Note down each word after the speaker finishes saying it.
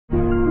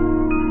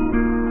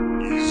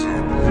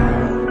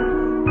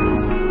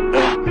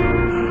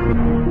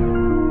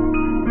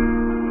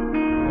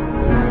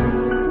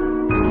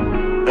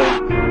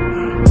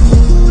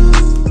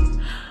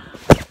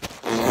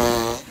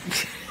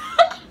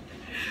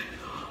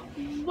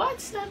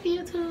What's up,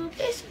 YouTube?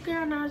 It's your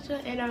girl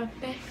Naja, and I'm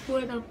back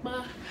with a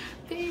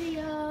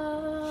video.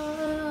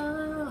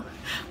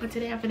 But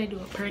today I'm gonna do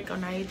a prank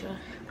on Naja,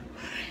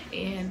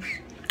 and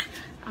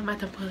I'm about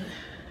to put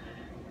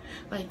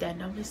like that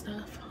numb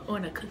stuff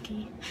on a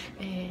cookie,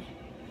 and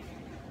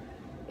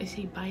if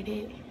she bite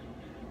it,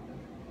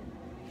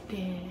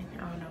 then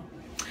I don't know.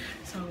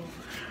 So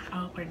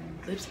I'll put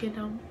lipstick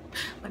on,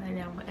 but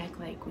now I'm gonna act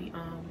like we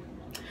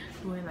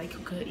doing like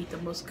who could eat the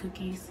most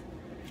cookies.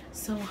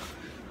 So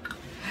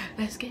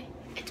let's get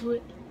into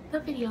it, the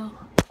video.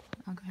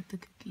 I got the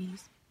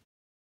cookies.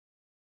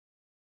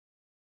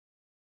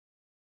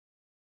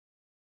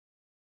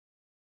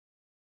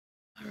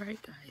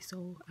 Alright guys,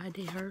 so I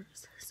did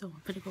hers. So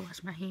I'm gonna go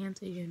wash my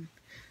hands and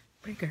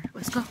break her.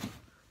 Let's go.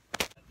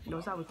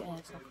 What's up with the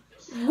ass?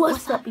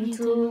 What's up,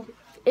 YouTube?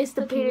 It's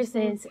the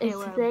Petersons, and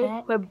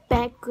today we're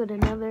back with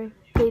another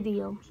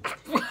video.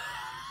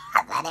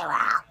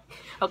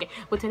 Okay,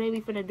 but today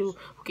we finna do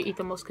who can eat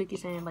the most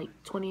cookies in like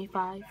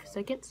 25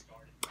 seconds.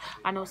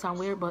 I know it sounds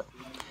weird, but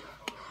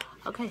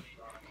okay.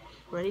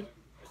 Ready?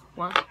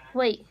 One.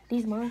 Wait,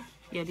 these mine?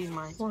 Yeah, these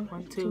mine.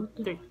 One, two,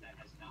 three.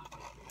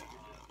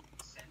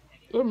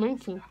 They're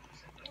minty.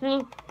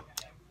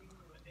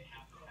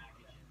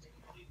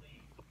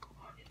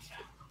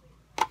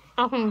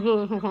 I can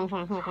do it.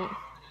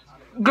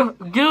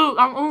 Dude,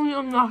 I'm only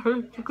on the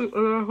hurt.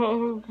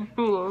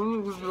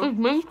 It's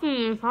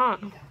minty and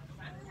hot.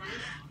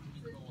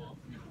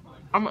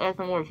 I'm gonna add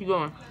some more. Keep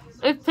going.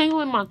 It's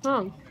tingling my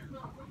tongue.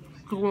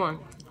 Keep going.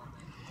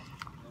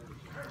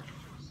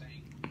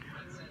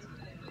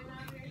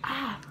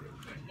 Ah.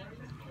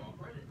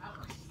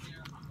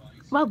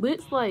 My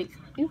lips, like,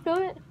 you feel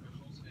it?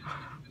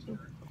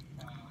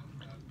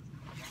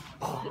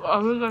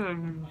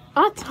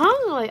 My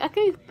tongue, like, I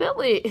can't feel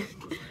it.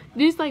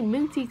 There's like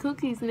minty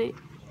cookies in it.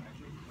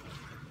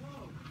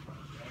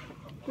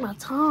 My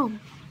tongue.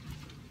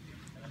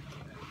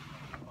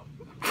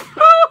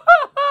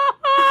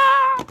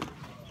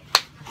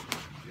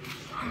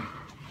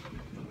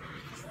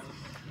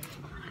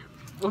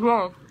 What's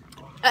wrong?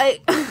 I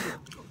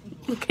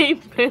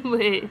can't feel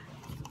it.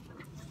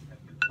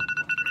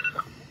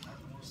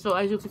 So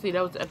as you can see,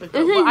 that was the epic.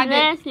 This is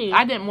nasty.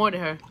 I did more than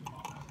her.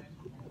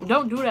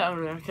 Don't do that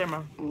on the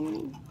camera.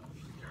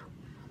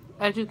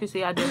 As you can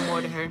see, I did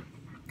more than her.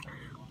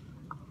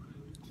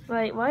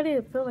 Like, why did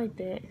it feel like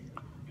that?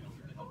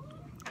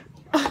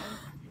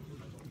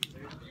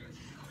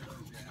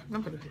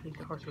 I'm gonna take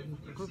the horse.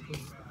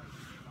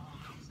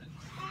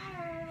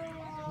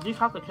 These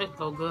chocolate chips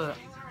so good.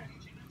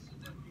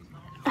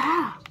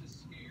 Ah.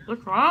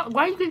 What's wrong?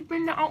 Why you keep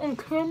bringing that out on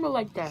camera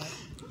like that?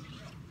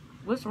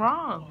 What's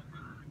wrong?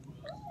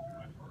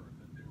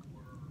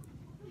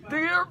 To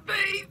your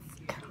face.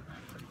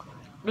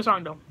 What's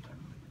wrong though?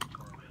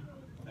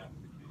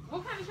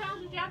 What kind of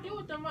challenge did y'all do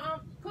with them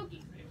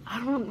cookies?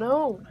 I don't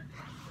know.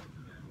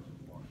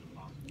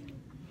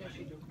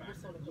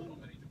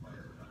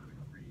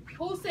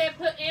 Who said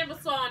put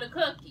Amazon on the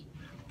cookie?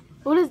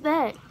 What is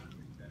that?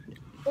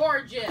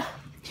 Oreo.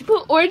 She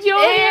put Oreo in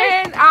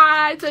here? And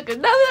I took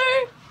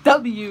another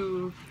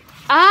W.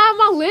 Ah,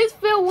 my lips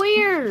feel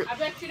weird. I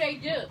bet you they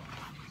do.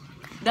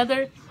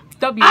 Another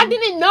W. I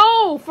didn't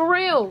know, for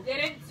real. They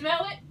didn't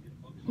smell it?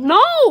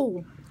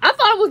 No. I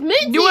thought it was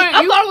minty.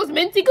 I thought it was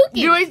minty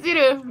cookies. You ain't see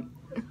the...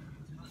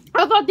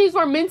 I thought these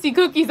were minty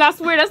cookies. I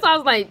swear. That's why I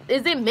was like,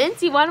 is it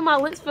minty? Why do my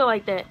lips feel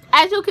like that?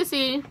 As you can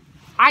see,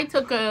 I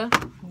took a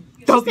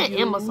What's that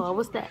Amazon?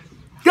 What's that?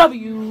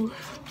 W.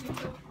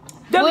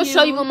 We'll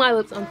show you when my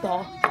lips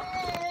unthaw.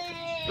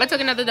 I took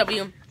another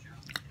W.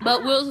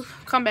 But we'll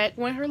come back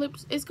when her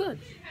lips is good.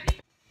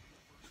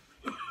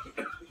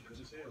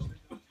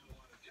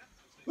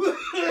 Put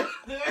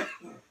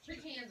your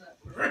hands up.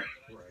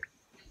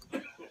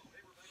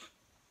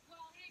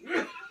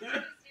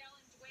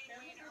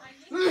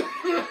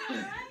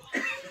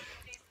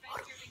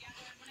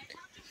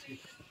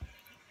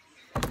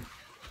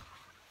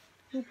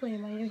 You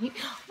playing my ear?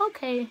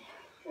 Okay.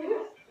 What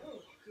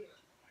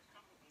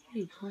are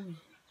you playing?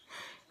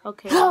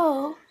 Okay.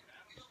 Oh.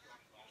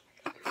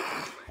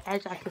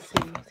 As I can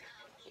see,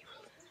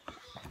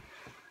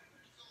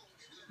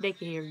 they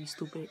can hear you,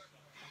 stupid.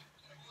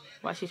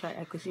 Why she try to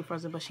act like she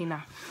frozen, but she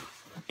not.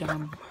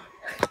 Dumb.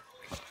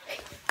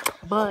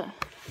 But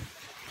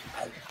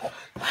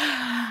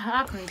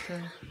I pranked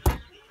her.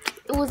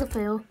 It was a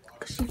fail.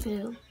 Cause she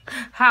failed.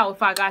 How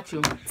if I got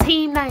you?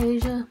 Team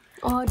Naja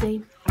all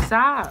day.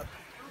 Stop.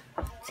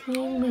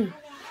 Team me.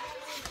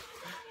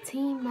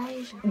 Team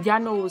Naja. Y'all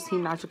know it was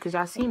Team Naja because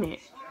y'all seen it.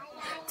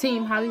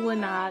 Team Hollywood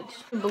Naj.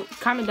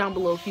 Comment down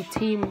below if you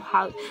Team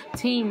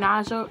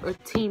Naja or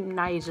Team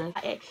Naja.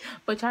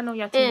 But y'all know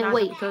y'all Team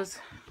Naja because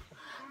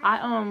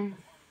I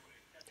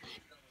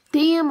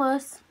DM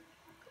us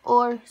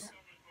or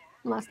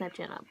my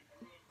Snapchat up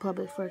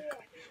public for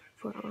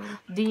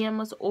DM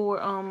us or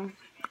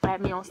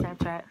add me on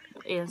Snapchat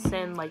and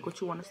send like what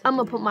you want to send. I'm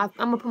gonna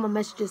put my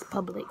messages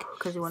public.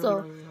 Cause you want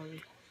so, to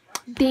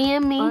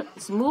DM me,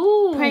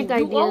 smooth prank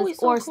ideas,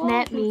 so or close.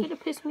 snap me. You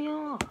piss me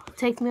off.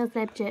 Text me on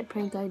Snapchat,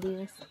 prank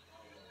ideas.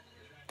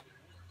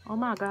 Oh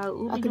my God,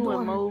 Ubi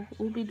doing mo.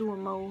 Ubi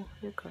doing mo.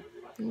 You're cut.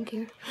 I don't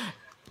care.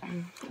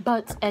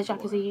 But as y'all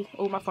can see,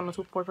 my phone on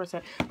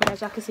 2.4%. But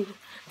as y'all can see,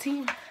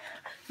 team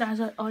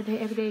Naja all day,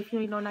 every day. If you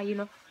ain't know now, you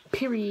know.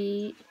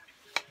 Period.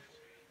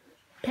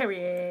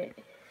 Period.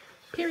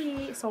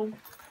 Period. So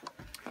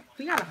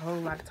we got a whole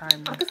lot of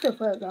time left. I can still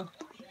play it though.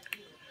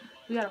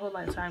 We got a whole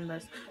lot of time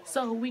left.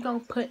 So we gonna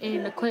put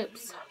in the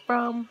clips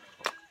from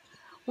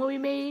when we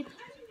made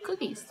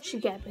cookies. She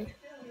got me.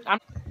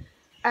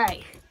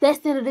 Alright, that's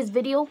the end of this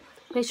video.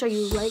 Make sure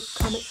you like,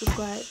 comment,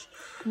 subscribe.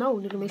 No,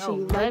 nigga, make sure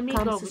you like,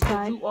 comment,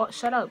 subscribe.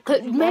 Shut up.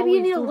 Maybe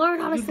you need to learn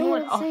how to say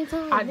it at the same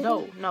time. I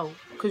don't know,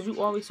 because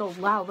you always so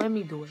loud. Let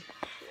me do it.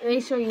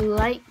 Make sure you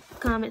like,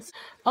 comment.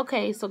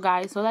 Okay, so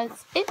guys, so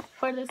that's it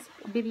for this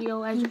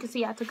video. As you can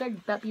see, I took a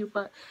W,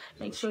 but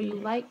make sure you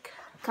like,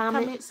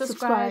 comment,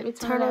 subscribe, and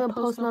turn on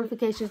post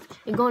notifications,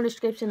 and go in the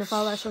description and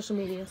follow our social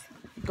medias.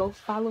 Go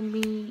follow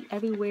me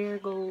everywhere.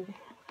 Go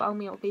follow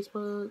me on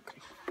Facebook.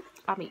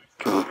 I mean,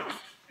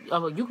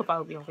 well, you can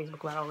follow me on Facebook,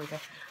 but I don't really care.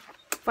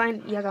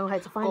 Y'all gonna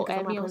have to find. Go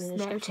add me on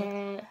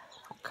Snapchat.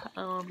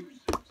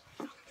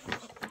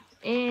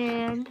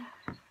 And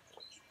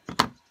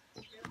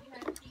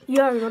you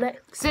already know that.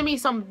 Send me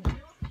some.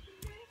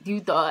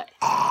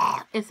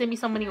 And send me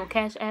some money on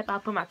Cash App.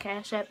 I'll put my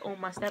Cash App on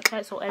my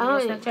Snapchat. So add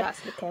me on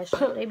Snapchat. The Cash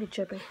App. They be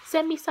tripping.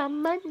 Send me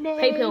some money.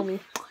 PayPal me.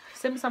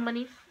 Send me some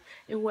money.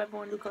 And whoever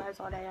want to do collabs,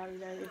 all that,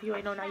 if you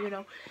ain't know now, you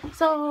know.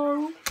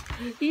 So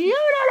you know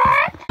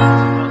that.